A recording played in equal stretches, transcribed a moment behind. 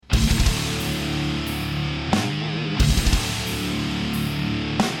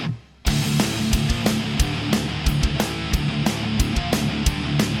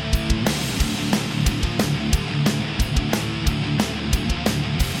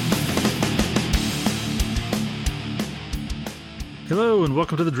Hello and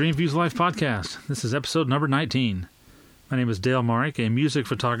welcome to the Dream Views Life podcast. This is episode number 19. My name is Dale Marek, a music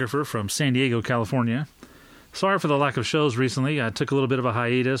photographer from San Diego, California. Sorry for the lack of shows recently. I took a little bit of a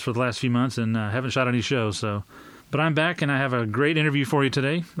hiatus for the last few months and haven't shot any shows. But I'm back and I have a great interview for you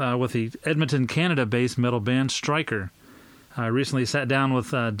today with the Edmonton, Canada-based metal band Striker. I recently sat down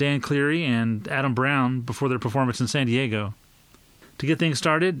with Dan Cleary and Adam Brown before their performance in San Diego. To get things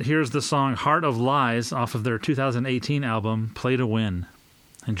started, here's the song Heart of Lies off of their 2018 album, Play to Win.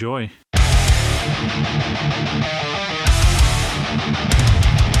 Enjoy.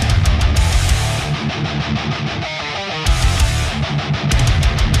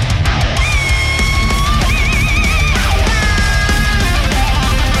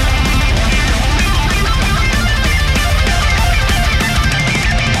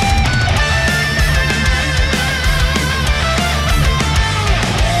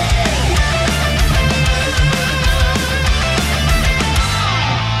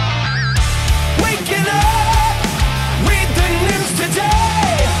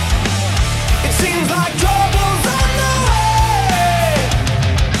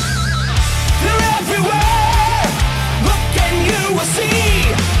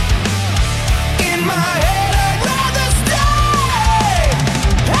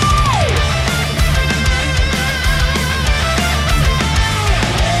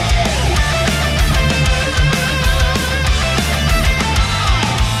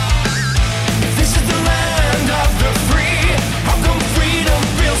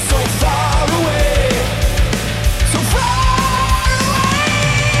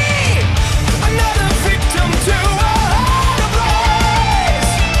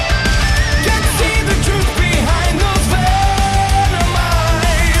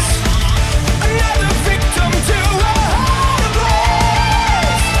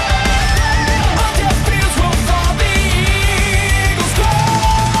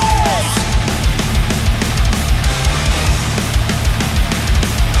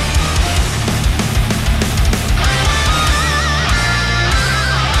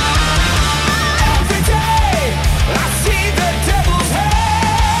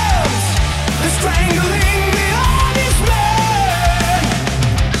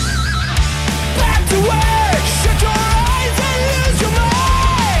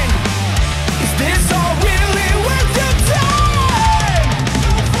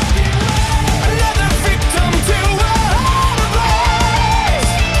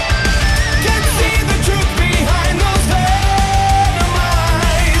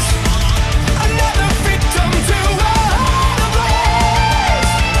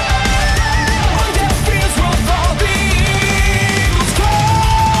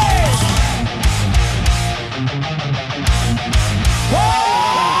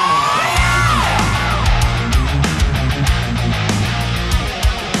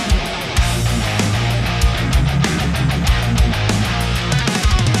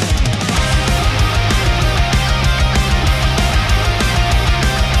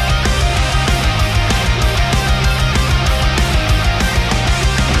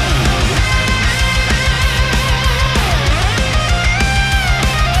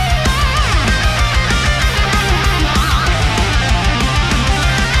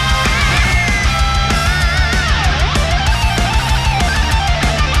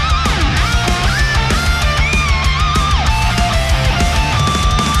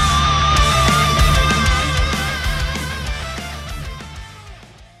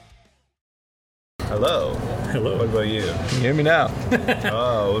 Hello. What about you? Can you hear me now?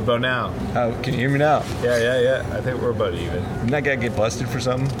 Oh, what about now? Can you hear me now? Yeah. I think we're about even. Didn't that guy get busted for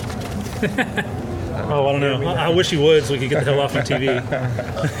something? Oh, I don't know. I wish he would so we could get the hell off my TV.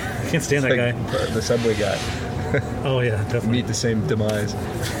 Can't stand that guy. The Subway guy. Oh, yeah, definitely. Meet the same demise.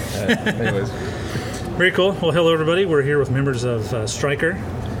 Anyways. Very cool. Well, hello, everybody. We're here with members of Striker.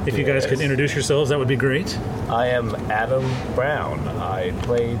 If you guys could introduce yourselves, that would be great. I am Adam Brown. I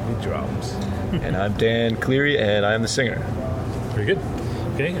play the drums. And I'm Dan Cleary, and I'm the singer. Very good.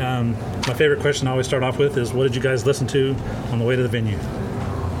 Okay. My favorite question I always start off with is, what did you guys listen to on the way to the venue?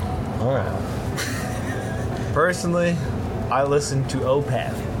 All right. Personally, I listened to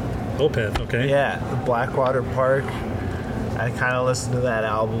Opeth. Opeth, okay. Yeah, the Blackwater Park. I kind of listened to that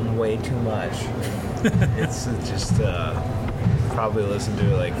album way too much. It's just probably listened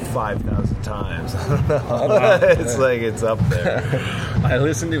to it like 5,000 times. I don't know. Oh, wow. It's like it's up there. I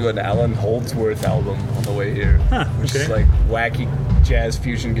listened to an Alan Holdsworth album on the way here. Huh, okay. Just like wacky jazz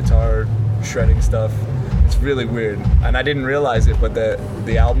fusion guitar shredding stuff. It's really weird. And I didn't realize it, but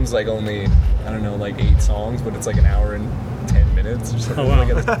the album's like only, I don't know, like 8 songs, but it's like an hour and 10 minutes. minutes or something. Oh,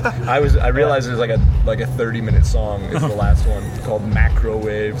 wow. I realized it was like a 30-minute song is the last one called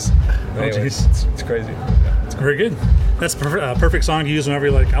Macrowaves. Anyways, geez. it's crazy. Yeah. It's very good. That's a perfect song to use whenever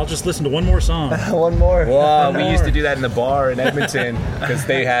you're like, I'll just listen to one more song. One more. Well, we used to do that in the bar in Edmonton because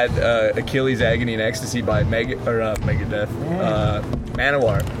they had Achilles' Agony and Ecstasy by Megadeth,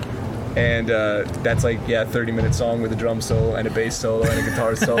 Manowar. And that's like, 30-minute song with a drum solo and a bass solo and a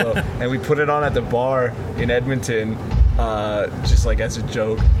guitar solo. And we put it on at the bar in Edmonton just like as a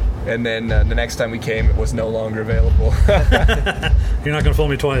joke. And then the next time we came, it was no longer available. You're not going to fool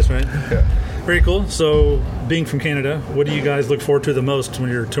me twice, right? Yeah. Very cool. So, being from Canada, what do you guys look forward to the most when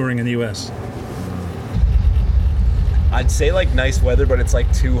you're touring in the U.S.? I'd say like nice weather, but it's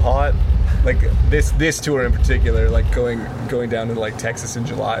like too hot. Like this tour in particular, like going down to like Texas in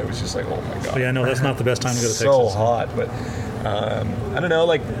July was just like, oh my god. Oh, yeah, no, that's not the best time to go to Texas. So hot, but I don't know,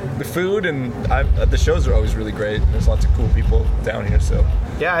 like the food and the shows are always really great. There's lots of cool people down here, so.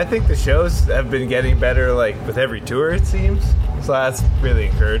 Yeah, I think the shows have been getting better, like with every tour, it seems. So that's really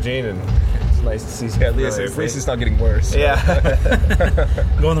encouraging, and it's nice to see some At least it's not getting worse. Yeah.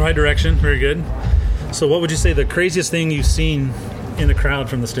 Go in the right direction. Very good. So, what would you say the craziest thing you've seen in the crowd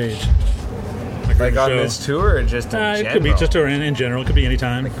from the stage? Like on this tour, or just in general? It could be just in general. It could be any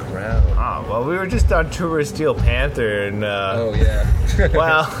time. Crowd. Oh, well, we were just on tour with Steel Panther, and Oh yeah.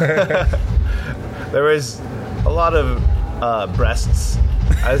 well, there was a lot of breasts,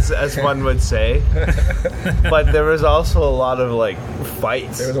 as one would say, but there was also a lot of like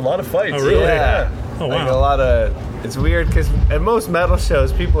fights. There was a lot of fights. Oh, really? Yeah. Oh, wow. Like a lot of. It's weird because at most metal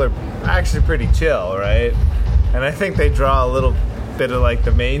shows, people are actually pretty chill, right? And I think they draw a little bit of like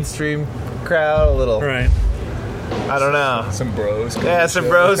the mainstream crowd, a little. Right. I don't know. Some bros. Yeah, some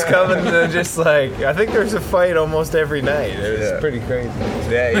bros coming and just like, I think there's a fight almost every night. It was Yeah. pretty crazy.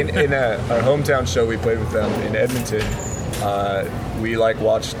 Yeah, in our hometown show we played with them in Edmonton, we like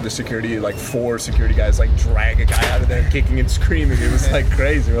watched the security, like 4 security guys like drag a guy out of there kicking and screaming. It was like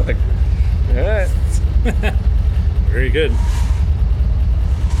crazy. We're like, yeah. Very good.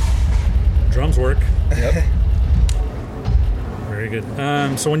 Drums work. Yep. Very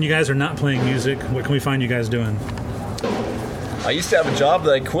good. So when you guys are not playing music, what can we find you guys doing? I used to have a job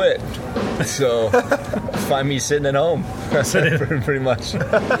that I quit, so find me sitting at home, pretty much.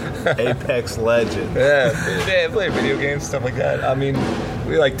 Apex legend. Yeah, play video games, stuff like that. I mean,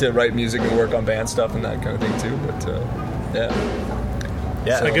 we like to write music and work on band stuff and that kind of thing too. But yeah,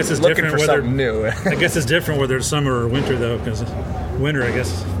 Yeah. I guess it's looking different for whether something new. I guess it's different whether it's summer or winter though, because winter, I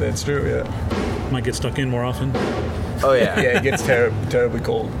guess, That's true. Yeah. might get stuck in more often. Oh yeah. Yeah, it gets terribly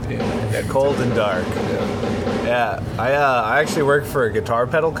cold. Yeah. Cold and dark. Yeah. I actually work for a guitar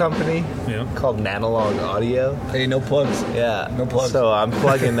pedal company Yeah. called Nanolog Audio. Hey, no plugs. Yeah. No plugs. So I'm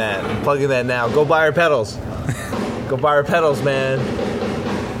plugging that. I'm plugging that now. Go buy our pedals. Go buy our pedals, man.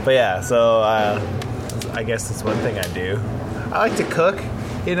 But yeah, so I guess that's one thing I do. I like to cook.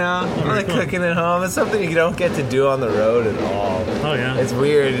 You know, I like cool. cooking at home. It's something you don't get to do on the road at all. Oh yeah. It's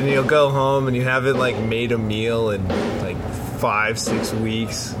weird, and you'll go home and you haven't like made a meal in like 5-6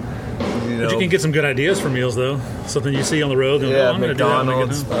 weeks. You know, But you can get some good ideas for meals though. Something you see on the road. And, yeah, I'm gonna do that when I get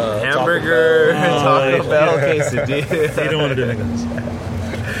McDonald's, home. hamburger, Taco Bell. Bell, quesadilla. You don't want to do things.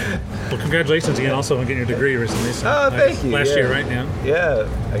 Well, congratulations again also on getting your degree recently. So, Oh, thank you. Last Yeah. year, right? Yeah. Yeah,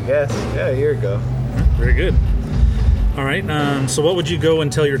 I guess. Yeah, a year ago. Very good. All right. So what would you go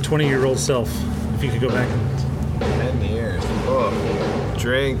and tell your 20-year-old self if you could go back? 10 years. Oh,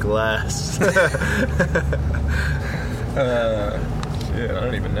 drink less. Yeah, I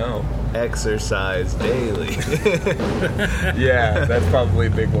don't even know. Exercise daily. Yeah, that's probably a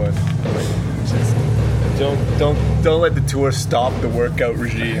big one. Don't let the tour stop the workout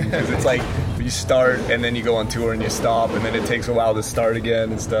regime, because it's like you start and then you go on tour and you stop and then it takes a while to start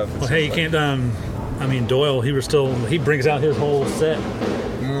again and stuff. It's Well, hey, you just like- can't. I mean, Doyle. He brings out his whole set,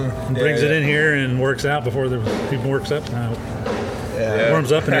 and brings it in here and works out before he works up. Yeah.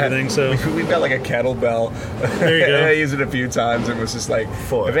 Warms up and everything. So We've got like a kettlebell. There you go. I used it a few times and it was just like,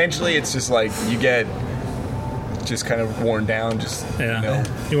 4. eventually it's just like you get just kind of worn down. Just yeah, you know.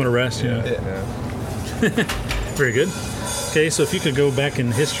 you want to rest. Yeah. Yeah. Very good. Okay, so if you could go back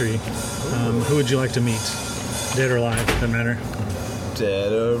in history, who would you like to meet? Dead or alive? Doesn't matter.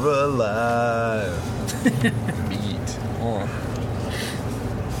 Dead or alive. Meat. Oh.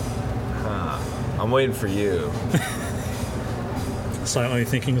 I'm waiting for you. Silently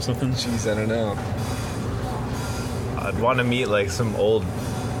thinking of something. Jeez, I don't know. I'd want to meet like some old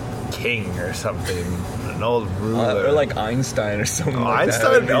king or something. An old ruler. Or like Einstein or something like that.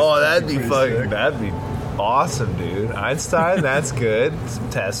 Einstein? That'd be pretty fucking. sick. That'd be awesome, dude. Einstein, that's good. Some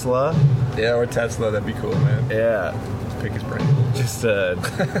Tesla. Yeah, or Tesla, that'd be cool, man. Yeah. pick his brain. Just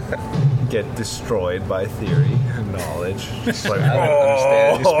get destroyed by theory and knowledge. Just like, I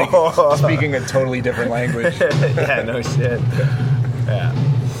don't understand. You're speaking a totally different language. yeah, no shit. Yeah.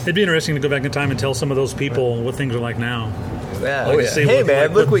 It'd be interesting to go back in time and tell some of those people what things are like now. Yeah. Oh, yeah. Say, Hey, look, man,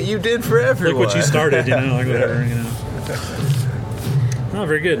 like, look what you did for everyone. Look what you started, like whatever, Oh,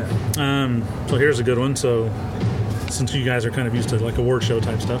 very good. So here's a good one. So since you guys are kind of used to like award show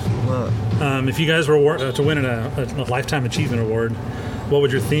type stuff, if you guys were to win a Lifetime Achievement Award, what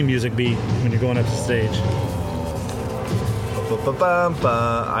would your theme music be when you're going up to stage?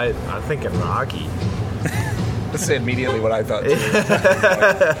 I'm thinking Rocky. That's immediately what I thought. Or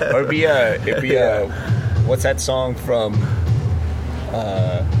it'd be what's that song from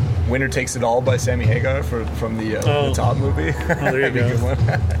Winner Takes It All by Sammy Hagar from the Top movie? Oh, there you go.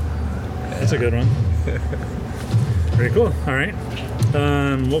 That's a good one. Very cool. All right.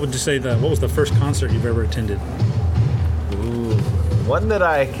 What would you say what was the first concert you've ever attended? Ooh, one that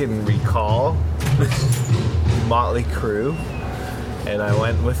I can recall, Motley Crue, and I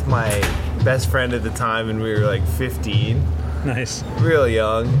went with my best friend at the time, and we were like 15. Nice. Real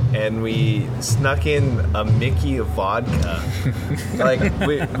young, and we snuck in a Mickey of vodka. Like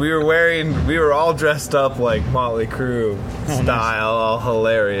we were all dressed up like Motley Crue style, nice. all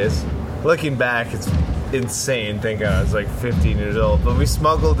hilarious. Looking back, it's insane thinking I was like 15 years old, but we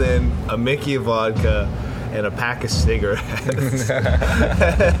smuggled in a Mickey of vodka and a pack of cigarettes.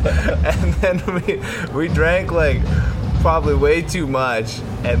 And then we drank like probably way too much,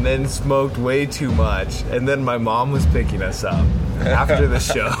 and then smoked way too much, and then my mom was picking us up after the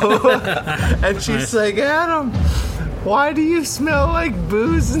show. And she's like, Adam, why do you smell like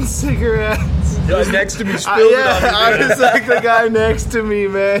booze and cigarettes? The guy next to me spilled it on me. I was like the guy next to me,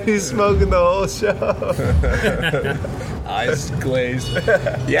 man. He's smoking the whole show. Eyes glazed.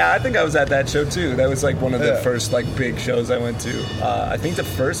 Yeah, I think I was at that show too. That was like one of the first like big shows I went to. I think the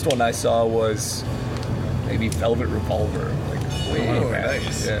first one I saw was maybe Velvet Revolver, like way back.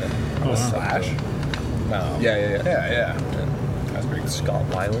 Nice. Yeah. Oh, Slash? No. Yeah. That's pretty Scott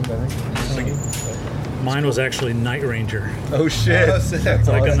Weiland, I think, singing. Mine was actually Night Ranger. Oh shit!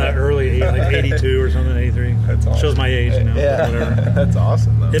 Like in the early, like 82 or something, 83. That's awesome. Shows my age, Yeah, but whatever. that's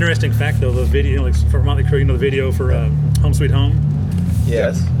awesome though. Interesting fact though, the video, like for Motley Crue, the video for Home Sweet Home.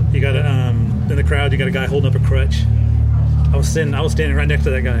 Yes. You got in the crowd, you got a guy holding up a crutch. I was standing right next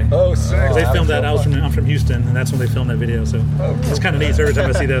to that guy. Oh, sick! 'Cause they filmed that. I'm from Houston, and that's when they filmed that video. So it's kind of neat. So every time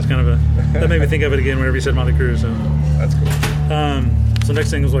I see that, it's kind of that made me think of it again whenever you said Motley Crue. So That's cool. so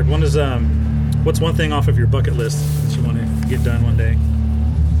next thing was like, what's one thing off of your bucket list that you want to get done one day?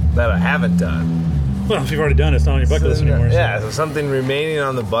 That I haven't done. Well, if you've already done it, it's not on your bucket list anymore. Yeah, so something remaining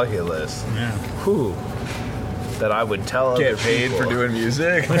on the bucket list. Yeah. Whew. That I would tell Get other paid people. for doing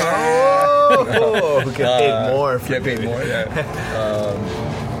music. Oh, get paid more. For Get paid doing more. it. Yeah.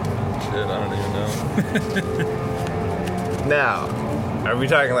 Shit, I don't even know. Now, are we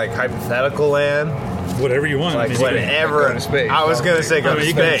talking like hypothetical land? Whatever you want. Like I mean, whatever. go to space. I was gonna say go to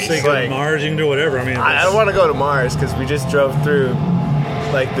you can space. say go to Like, Mars, you can do whatever. I mean, I don't want to go to Mars because we just drove through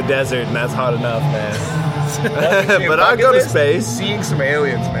like the desert and that's hot enough, man. But I'll go to space. Seeing some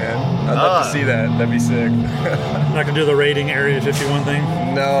aliens, man. I'd love to see that. That'd be sick. not gonna do the rating Area 51 thing.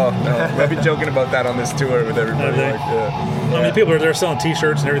 No. I've been joking about that on this tour with everybody. Have they? Like, yeah. I mean, people they're selling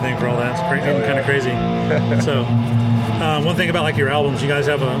T-shirts and everything for all that. It's kind of crazy. So, one thing about like your albums, you guys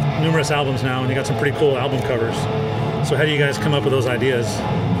have numerous albums now, and you got some pretty cool album covers. So, how do you guys come up with those ideas?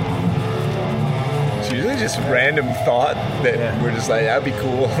 It's usually just random thought that we're just like, that'd be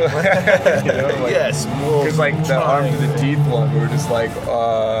cool. Yes. Because like the arm to the teeth one, we were just like,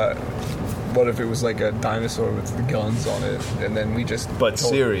 what if it was like a dinosaur with the guns on it, and then we just But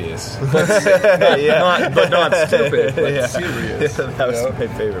serious. not stupid, but serious. Yeah, that was my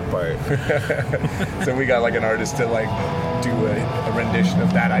favorite part. So we got like an artist to like do a rendition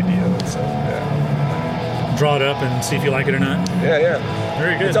of that idea. So yeah. Draw it up and see if you like it or not. Yeah.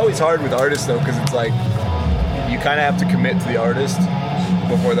 Very good. It's always hard with artists though, because it's like you kind of have to commit to the artist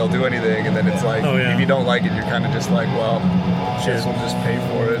before they'll do anything, and then it's like if you don't like it, you're kind of just like, well, guess we'll just pay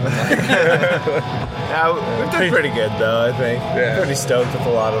for it. We've done pretty good though, I think. Yeah. Pretty stoked with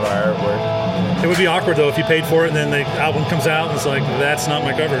a lot of our artwork. It would be awkward though if you paid for it and then the album comes out and it's like, that's not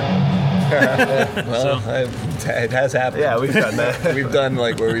my cover. Well, it has happened. Yeah, we've done that. We've done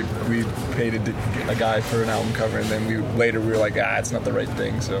like where we paid a guy for an album cover, and then we were like, it's not the right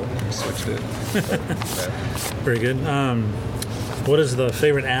thing, so we switched it. Very good. What is the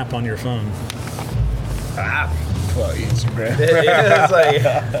favorite app on your phone? Well, Instagram. It's like,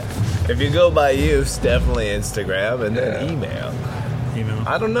 if you go by use, definitely Instagram and then email. Email.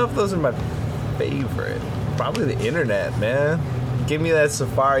 I don't know if those are my favorite. Probably the internet, man. Give me that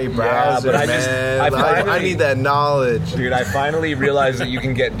Safari browser, but I man. need that knowledge. Dude, I finally realized that you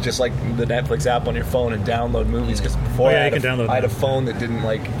can get just like the Netflix app on your phone and download movies. Because before I had a phone that didn't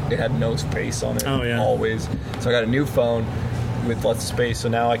it had no space on it always. So I got a new phone with lots of space. So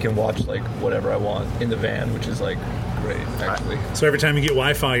now I can watch like whatever I want in the van, which is like great, actually. So every time you get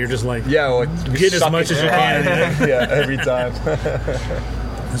Wi-Fi, you're just like get as much as you can. Yeah, every time.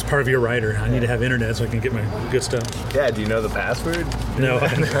 That's part of your rider. I need to have internet so I can get my good stuff. Yeah, do you know the password? No.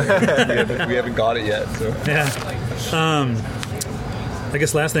 we haven't got it yet. So yeah. I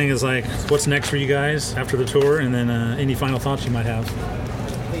guess last thing is like, what's next for you guys after the tour, and then any final thoughts you might have.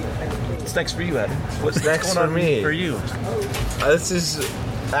 What's next for you, Adam? What's next for me? For you? This is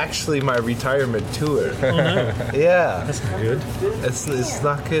actually my retirement tour. Oh no. Yeah. That's not good. It's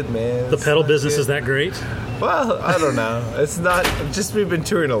not good, man. The pedal business is that great? Well, I don't know. It's not. Just we've been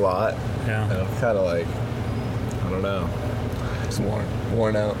touring a lot. Yeah. Kind of like, I don't know. It's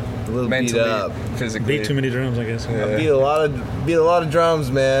worn out. A little mentally, beat up, physically. Beat too many drums, I guess. Yeah. Beat a lot of drums,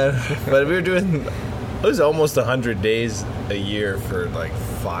 man. But we were doing. It was almost 100 days a year for like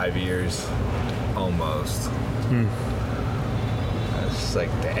 5 years, almost. I was just like,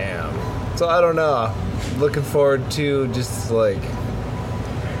 damn. So I don't know. Looking forward to just like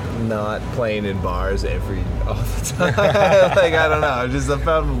not playing in bars all the time. Like I don't know. I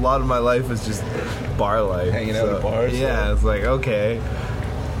found a lot of my life is just bar life, hanging out at bars. Yeah, so. It's like okay.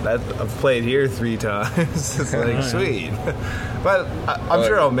 I've played here 3 times. It's like sweet, but I'm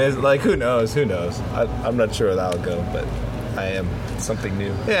sure I'll miss. Like who knows? I'm not sure where that'll go, but I am something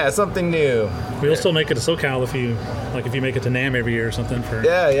new. Yeah, something new. We'll still make it to SoCal if you make it to NAMM every year or something.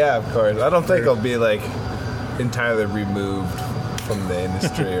 Yeah, of course. I don't think I'll be like entirely removed from the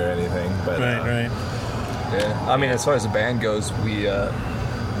industry or anything. But right. Yeah, I mean, as far as the band goes, we,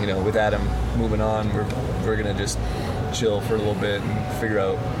 with Adam moving on, we're gonna just chill for a little bit and figure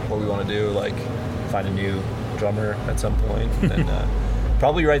out what we want to do, like find a new drummer at some point, and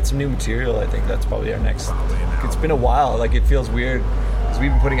probably write some new material. I think that's probably our next. It's been a while. Like it feels weird because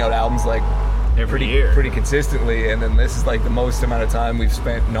we've been putting out albums like every year, pretty consistently, and then this is like the most amount of time we've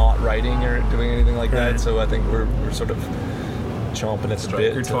spent not writing or doing anything like that. So I think we're sort of chomping at the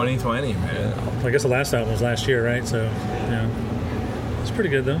bit. For 2020, man. Yeah. Well, I guess the last album was last year, right? So yeah, it's pretty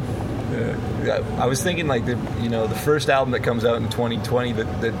good though. Yeah. I was thinking like the first album that comes out in 2020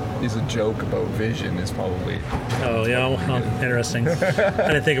 that is a joke about Vision is probably. Oh yeah, well, interesting. I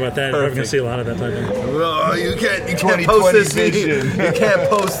didn't think about that. We're going to see a lot of that type of. Oh, you can't post this. You can't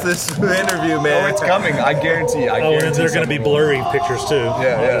post this interview, man. Oh, it's coming. I guarantee. And they're going to be blurry pictures too.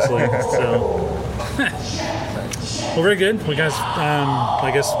 Yeah, obviously. So. Well, very good. We guys, I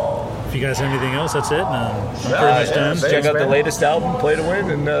guess. If you guys have anything else, that's it. I'm pretty much done. Check out the latest album, Play to Win,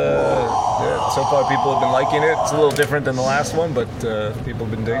 and so far people have been liking it. It's a little different than the last one, but people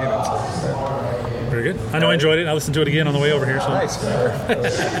have been digging it. So, very good. I know I enjoyed it. I listened to it again on the way over here. So. Nice.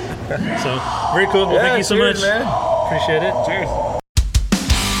 So, very cool. Well, thank you so much. Man. Appreciate it. Cheers.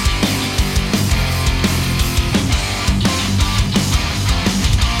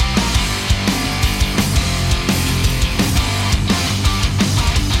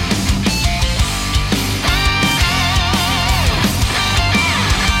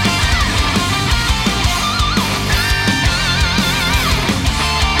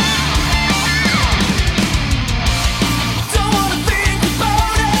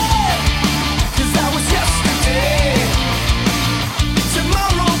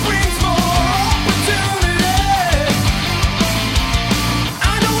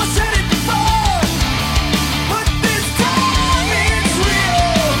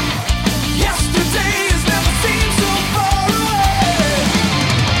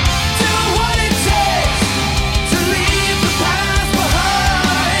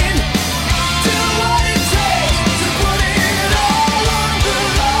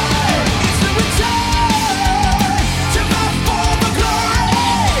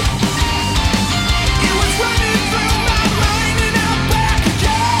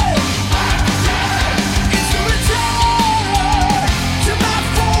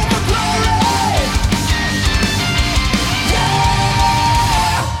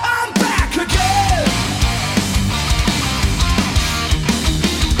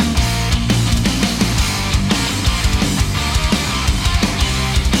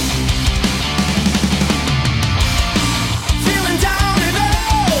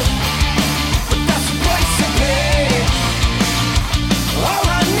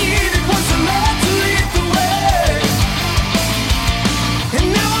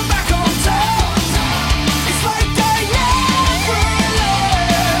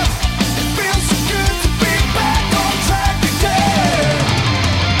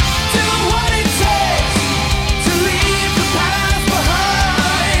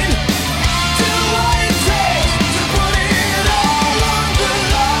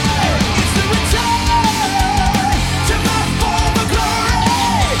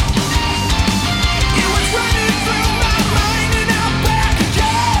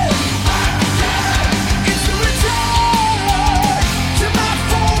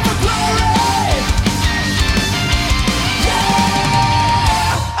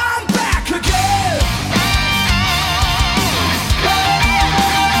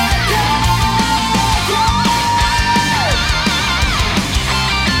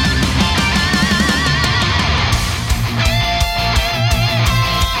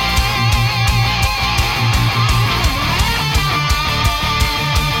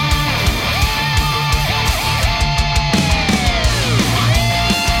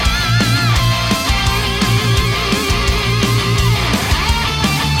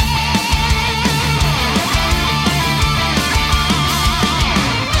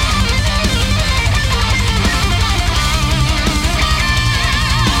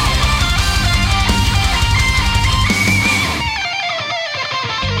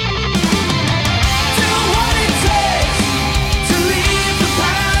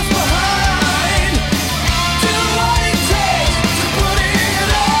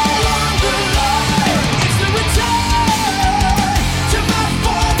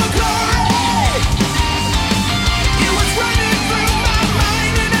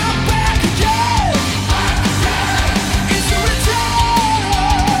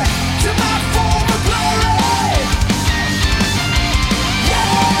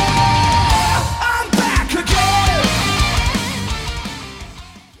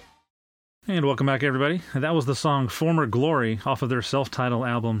 And welcome back, everybody. That was the song Former Glory off of their self-titled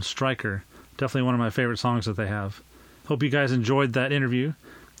album, Striker. Definitely one of my favorite songs that they have. Hope you guys enjoyed that interview.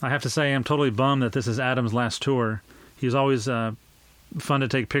 I have to say I'm totally bummed that this is Adam's last tour. He's always fun to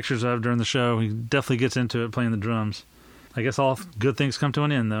take pictures of during the show. He definitely gets into it playing the drums. I guess all good things come to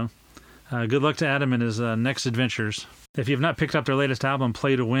an end, though. Good luck to Adam in his next adventures. If you have not picked up their latest album,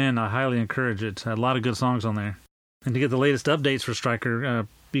 Play to Win, I highly encourage it. A lot of good songs on there. And to get the latest updates for Striker,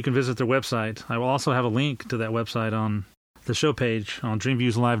 you can visit their website. I will also have a link to that website on the show page on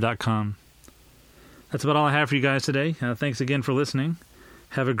dreamviewslive.com. That's about all I have for you guys today. Thanks again for listening.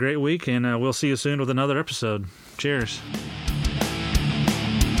 Have a great week, and we'll see you soon with another episode. Cheers.